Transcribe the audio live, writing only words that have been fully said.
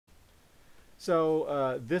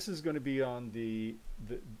So this is going to be on the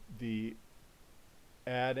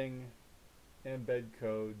adding embed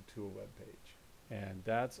code to a web page, and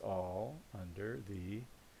that's all under the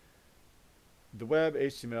web,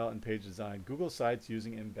 HTML, and page design, Google Sites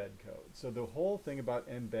using embed code. So the whole thing about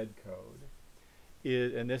embed code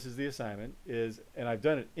is, and this is the assignment, is, and I've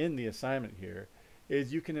done it in the assignment here,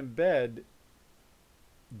 is you can embed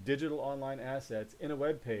digital online assets in a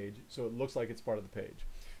web page so it looks like it's part of the page.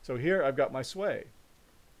 So here I've got my sway,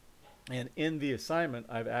 and in the assignment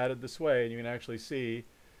I've added the sway, and you can actually see,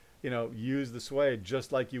 use the sway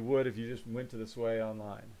just like you would if you just went to the sway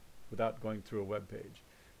online without going through a web page.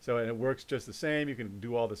 So, and it works just the same. You can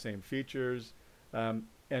do all the same features.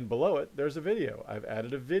 And below it, there's a video. I've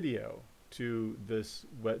added a video to this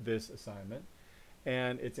assignment,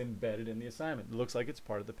 and it's embedded in the assignment. It looks like it's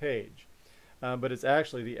part of the page. But it's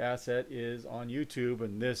actually, the asset is on YouTube,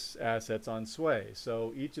 and this asset's on Sway.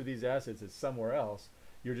 So each of these assets is somewhere else.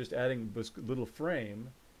 You're just adding this little frame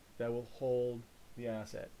that will hold the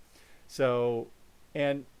asset. So,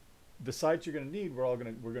 and the sites you're going to need, we're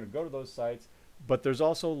going to go to those sites. But there's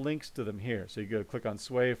also links to them here. So you go to click on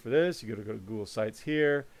Sway for this. You got to go to Google Sites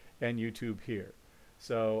here and YouTube here.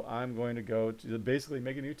 So I'm going to go to basically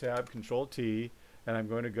make a new tab, Control T, and I'm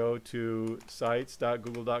going to go to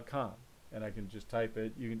sites.google.com, and I can just type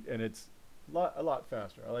it. And it's a lot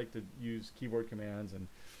faster. I like to use keyboard commands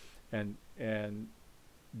and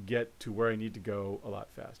get to where I need to go a lot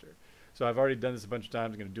faster. So I've already done this a bunch of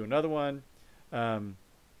times. I'm going to do another one.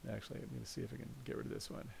 Actually, I'm going to see if I can get rid of this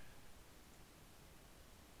one.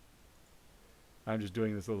 I'm just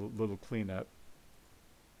doing this little cleanup.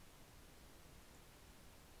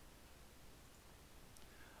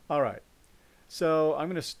 All right, so I'm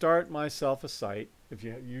going to start myself a site. If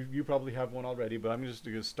you probably have one already, but I'm just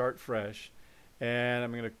going to start fresh, and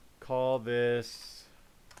I'm going to call this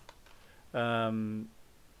YouTube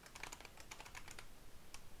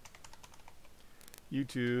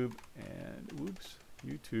and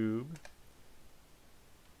YouTube.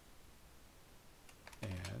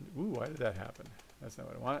 And, why did that happen? That's not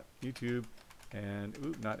what I want. YouTube and,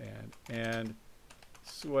 not and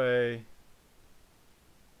Sway.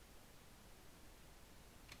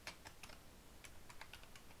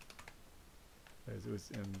 As it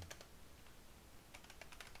was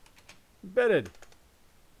embedded.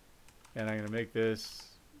 And I'm going to make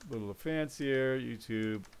this a little fancier.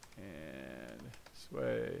 YouTube and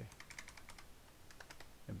Sway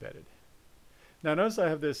embedded. Now notice I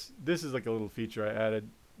have this is like a little feature I added.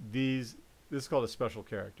 This is called a special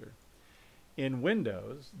character. In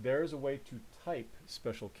Windows, there is a way to type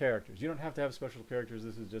special characters. You don't have to have special characters.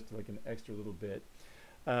 This is just like an extra little bit.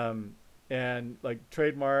 And like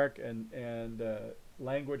trademark and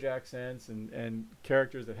language accents and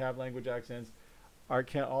characters that have language accents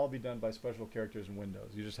can all be done by special characters in Windows.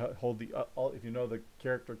 You just hold the Alt, if you know the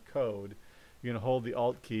character code, you're going to hold the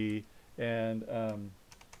Alt key, and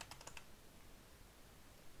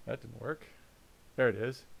that didn't work. There it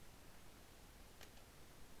is.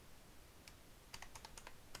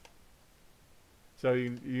 So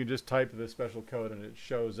you just type the special code and it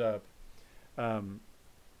shows up.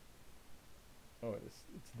 Oh, it's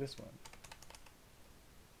this one.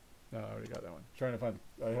 No, I already got that one. Trying to find,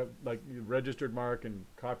 I have like registered mark and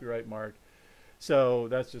copyright mark. So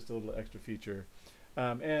that's just a little extra feature.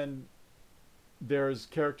 And there's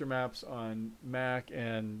character maps on Mac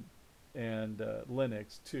and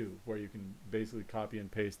Linux too, where you can basically copy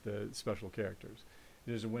and paste the special characters.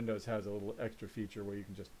 There's a Windows has a little extra feature where you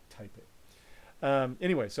can just type it.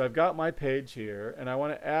 Anyway, so I've got my page here, and I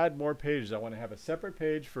want to add more pages. I want to have a separate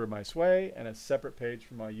page for my Sway and a separate page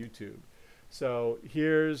for my YouTube. So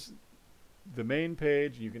here's the main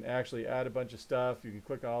page. You can actually add a bunch of stuff. You can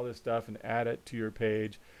click on all this stuff and add it to your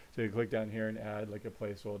page. So you click down here and add like a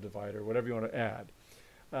placeholder divider, whatever you want to add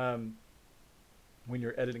when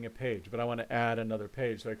you're editing a page. But I want to add another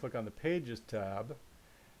page. So I click on the Pages tab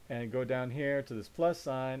and go down here to this plus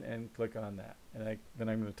sign and click on that. And then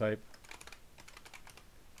I'm going to type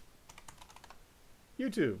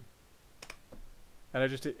YouTube. And I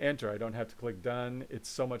just hit enter. I don't have to click done. It's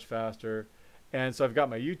so much faster. And so I've got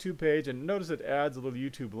my YouTube page, and notice it adds a little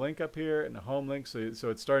YouTube link up here and a home link. So it's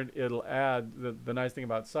it'll add, the nice thing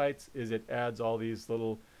about sites is it adds all these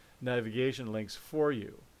little navigation links for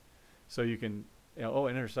you. So you can, oh,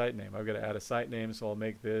 enter site name. I've got to add a site name, so I'll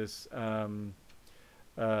make this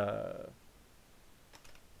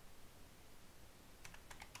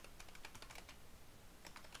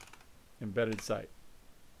embedded site.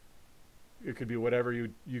 It could be whatever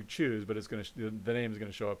you choose, but it's going to, the name is going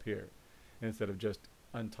to show up here instead of just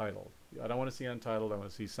untitled. I don't want to see untitled. I want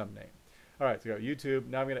to see some name. All right, so I got YouTube.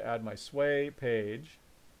 Now I'm going to add my sway page.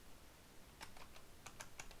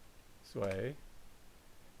 Sway.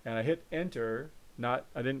 And I hit enter. I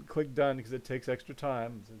didn't click done because it takes extra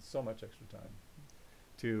time. It's so much extra time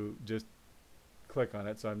to just click on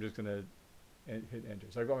it. So I'm just going to hit enter.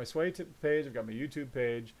 So I've got my sway page. I've got my YouTube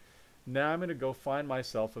page. Now I'm going to go find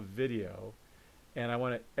myself a video. And I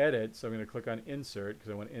want to edit. So I'm going to click on insert because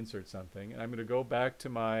I want to insert something. And I'm going to go back to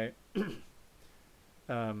my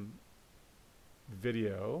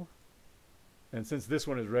video, and since this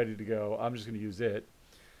one is ready to go, I'm just going to use it.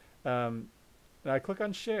 And I click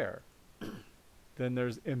on share. Then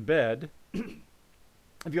there's embed.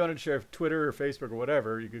 If you wanted to share Twitter or Facebook or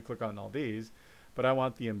whatever, you could click on all these, but I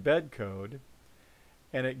want the embed code,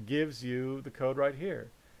 and it gives you the code right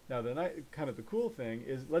here. Now the cool thing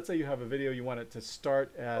is, let's say you have a video, you want it to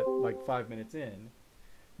start at like 5 minutes in.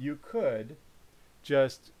 You could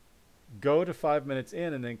just go to 5 minutes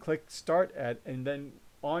in and then click start at, and then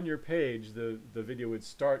on your page the video would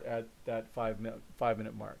start at that 5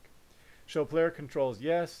 minute mark. Show player controls,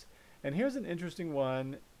 yes. And here's an interesting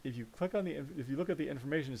one. If you click on if you look at the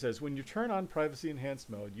information, it says when you turn on privacy enhanced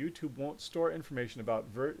mode, YouTube won't store information about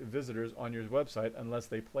visitors on your website unless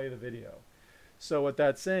they play the video. So what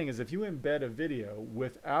that's saying is if you embed a video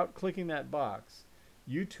without clicking that box,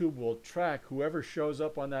 YouTube will track whoever shows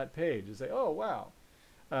up on that page and say, oh wow,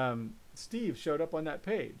 Steve showed up on that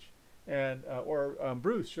page, and or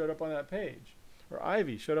Bruce showed up on that page, or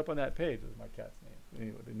Ivy showed up on that page. This is my cat's name.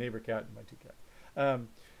 Anyway, the neighbor cat and my 2 cats.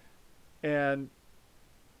 And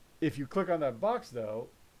if you click on that box, though,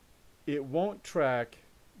 it won't track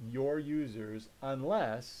your users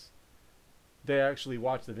unless they actually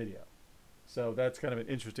watch the video. So that's kind of an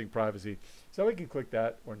interesting privacy. So we can click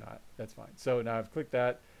that or not. That's fine. So now I've clicked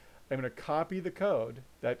that. I'm going to copy the code.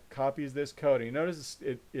 That copies this code. And you notice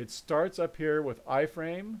it starts up here with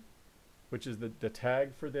iframe, which is the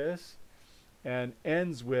tag for this, and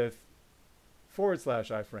ends with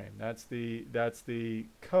 /iframe. That's the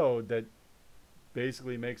code that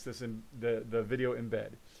basically makes this the video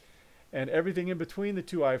embed. And everything in between the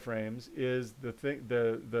 2 iframes is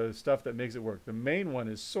the stuff that makes it work. The main one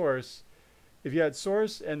is source. If you had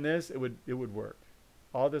source and this, it would work.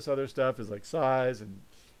 All this other stuff is like size and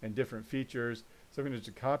different features. So I'm going to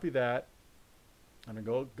just copy that. I'm going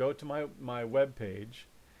to go to my web page.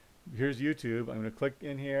 Here's YouTube. I'm going to click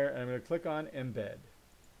in here and I'm going to click on embed,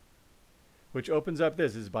 which opens up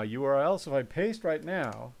this is by URL. So if I paste right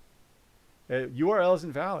now, URL is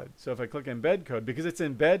invalid. So if I click embed code, because it's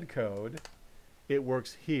embed code, it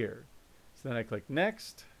works here. So then I click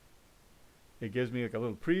next. It gives me like a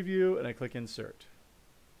little preview, and I click insert.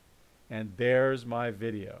 And there's my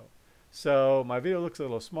video. So my video looks a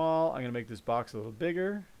little small. I'm going to make this box a little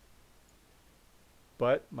bigger,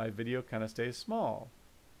 but my video kind of stays small.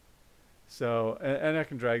 So, and I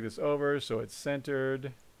can drag this over so it's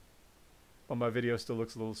centered, but my video still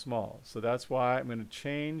looks a little small. So that's why I'm going to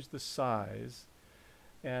change the size.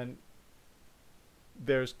 And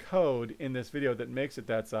there's code in this video that makes it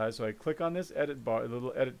that size. So I click on this edit bar,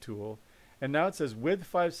 little edit tool, and now it says width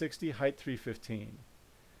 560, height 315.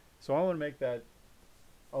 So I want to make that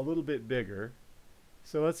a little bit bigger.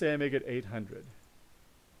 So let's say I make it 800.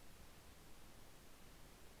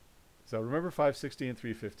 So remember 560 and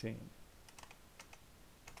 315.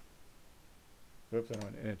 Whoops, I don't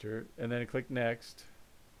want to enter. And then click next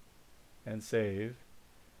and save.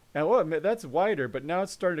 And well, that's wider, but now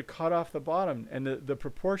it's starting to cut off the bottom and the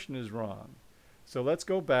proportion is wrong. So let's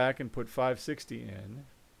go back and put 560 in.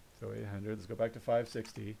 So 800, let's go back to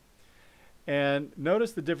 560. And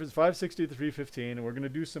notice the difference, 560 to 315, and we're going to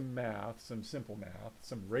do some math, some simple math,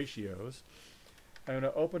 some ratios. I'm going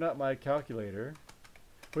to open up my calculator,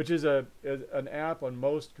 which is an app on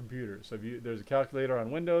most computers. So there's a calculator on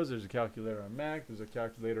Windows, there's a calculator on Mac, there's a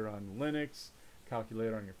calculator on Linux,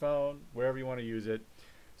 calculator on your phone, wherever you want to use it.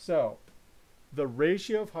 So the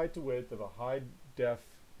ratio of height to width of a high def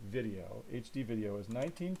video, HD video, is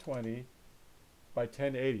 1920 by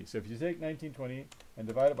 1080. So if you take 1920 and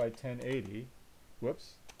divide it by 1080,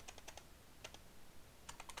 whoops,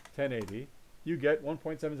 1080, you get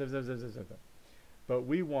 1.7777. But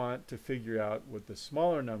we want to figure out what the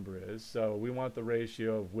smaller number is. So we want the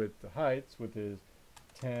ratio of width to heights, which is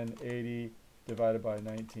 1080 divided by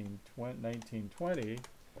 1920.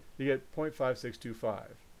 You get 0.5625.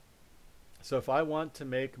 So if I want to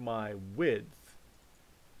make my width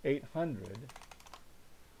 800,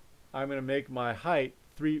 I'm going to make my height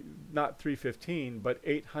not 315, but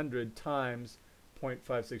 800 times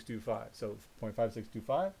 0.5625. So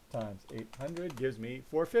 0.5625 times 800 gives me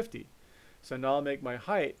 450. So now I'll make my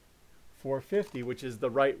height 450, which is the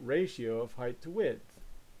right ratio of height to width.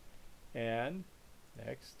 And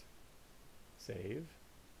next, save.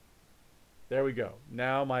 There we go.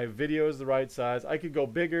 Now my video is the right size. I could go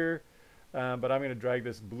bigger, but I'm going to drag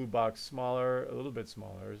this blue box smaller, a little bit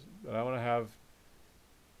smaller. But I want to have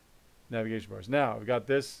navigation bars. Now I've got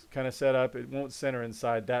this kind of set up. It won't center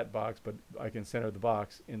inside that box, but I can center the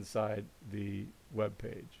box inside the web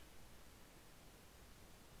page.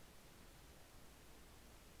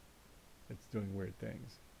 It's doing weird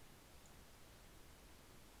things.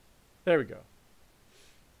 There we go.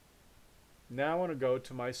 Now I want to go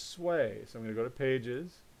to my sway. So I'm going to go to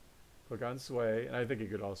Pages, click on Sway, and I think you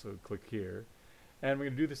could also click here. And we're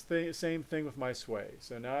going to do this same thing with my sway.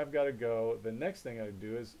 So now I've got to go, the next thing I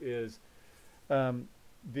do is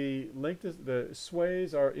the link to the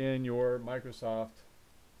sways are in your Microsoft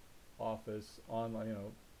Office, online, you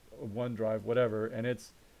know, OneDrive, whatever, and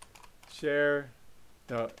it's share,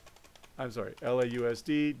 no, I'm sorry,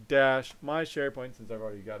 LAUSD dash my SharePoint, since I've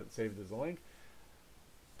already got it saved as a link.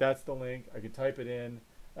 That's the link. I can type it in.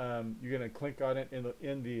 You're going to click on it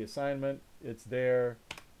in the assignment. It's there.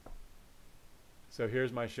 So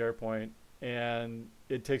here's my SharePoint, and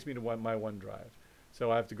it takes me to my OneDrive.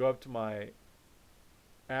 So I have to go up to my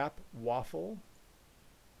app waffle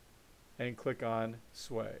and click on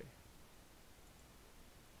Sway.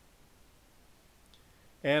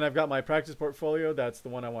 And I've got my practice portfolio. That's the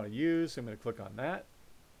one I want to use. So I'm going to click on that.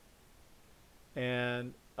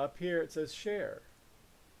 And up here it says share.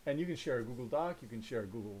 And you can share a Google Doc, you can share a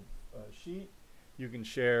Google Sheet, you can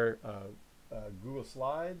share Google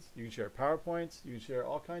Slides, you can share PowerPoints, you can share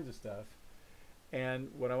all kinds of stuff. And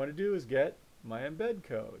what I want to do is get my embed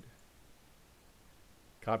code.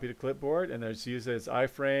 Copy to clipboard, and there's, you say it's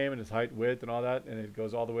iframe and its height, width, and all that, and it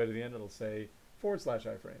goes all the way to the end. It'll say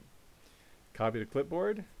 /iframe. Copy to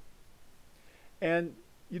clipboard. And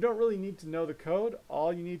you don't really need to know the code.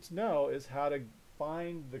 All you need to know is how to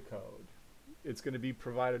find the code. It's going to be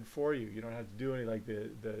provided for you. You don't have to do any like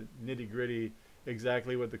the nitty-gritty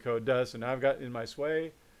exactly what the code does. So now I've got in my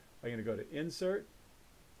sway, I'm going to go to Insert,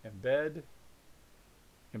 Embed,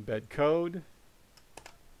 Embed Code,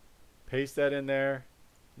 paste that in there,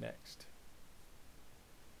 next.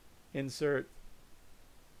 Insert,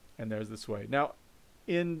 and there's the sway. Now,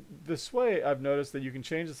 in the sway, I've noticed that you can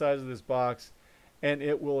change the size of this box, and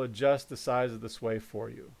it will adjust the size of the sway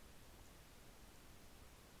for you.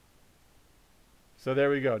 So there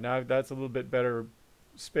we go. Now that's a little bit better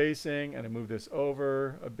spacing, and I move this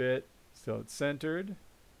over a bit so it's centered.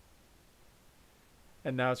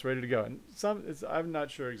 And now it's ready to go. And I'm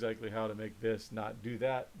not sure exactly how to make this not do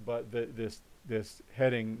that, but this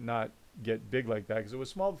heading not get big like that, because it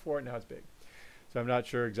was small before and now it's big. So I'm not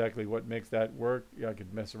sure exactly what makes that work. Yeah, I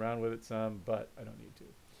could mess around with it some, but I don't need to.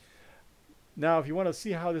 Now if you want to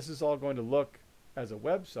see how this is all going to look as a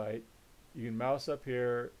website, you can mouse up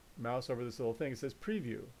here, mouse over this little thing. It says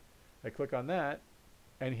preview. I click on that,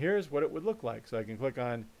 and here's what it would look like. So I can click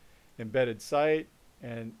on embedded site,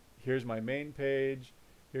 and here's my main page,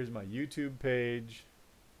 here's my YouTube page,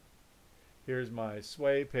 here's my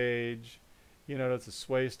sway page. You notice the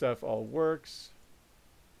sway stuff all works.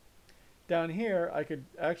 Down here I could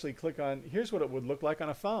actually click on, here's what it would look like on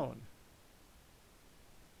a phone.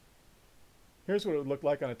 Here's what it would look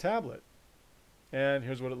like on a tablet. And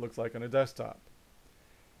here's what it looks like on a desktop.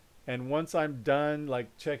 And once I'm done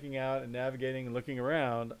like checking out and navigating and looking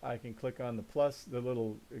around, I can click on the plus, the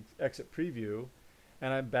little exit preview,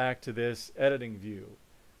 and I'm back to this editing view.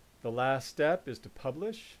 The last step is to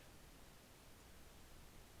publish.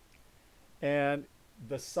 And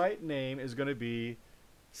the site name is going to be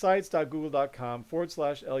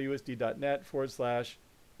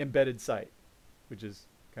sites.google.com/lusd.net/embedded site, which is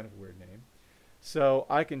kind of a weird name. So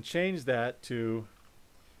I can change that to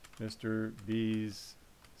Mr. B's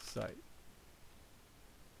site,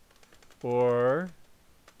 or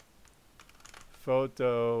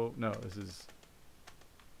photo, no, this is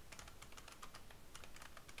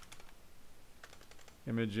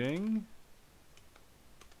imaging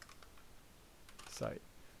site.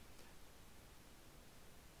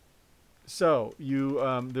 So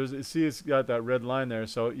you see it's got that red line there,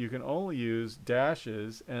 so you can only use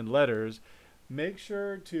dashes and letters. Make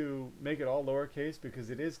sure to make it all lowercase because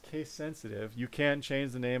it is case sensitive. You can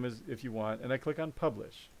change the name if you want, and I click on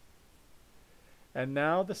publish. And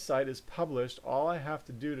now the site is published. All I have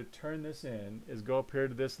to do to turn this in is go up here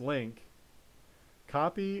to this link,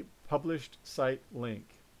 copy published site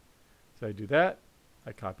link. So I do that,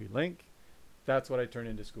 I copy link. That's what I turn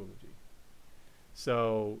into Schoology.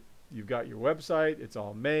 So you've got your website, it's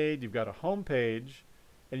all made, you've got a home page,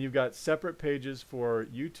 and you've got separate pages for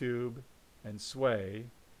YouTube and Sway,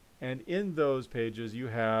 and in those pages you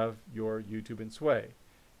have your YouTube and Sway.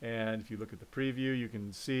 And if you look at the preview, you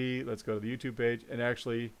can see, let's go to the YouTube page, and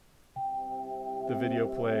actually the video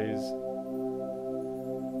plays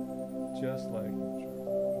just like,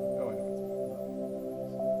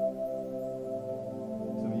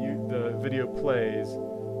 the video plays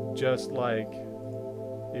just like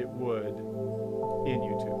it would in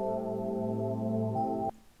YouTube.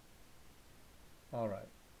 All right.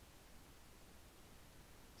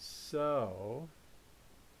 So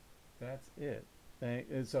that's it.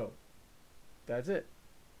 And so that's it.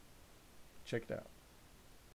 Check it out.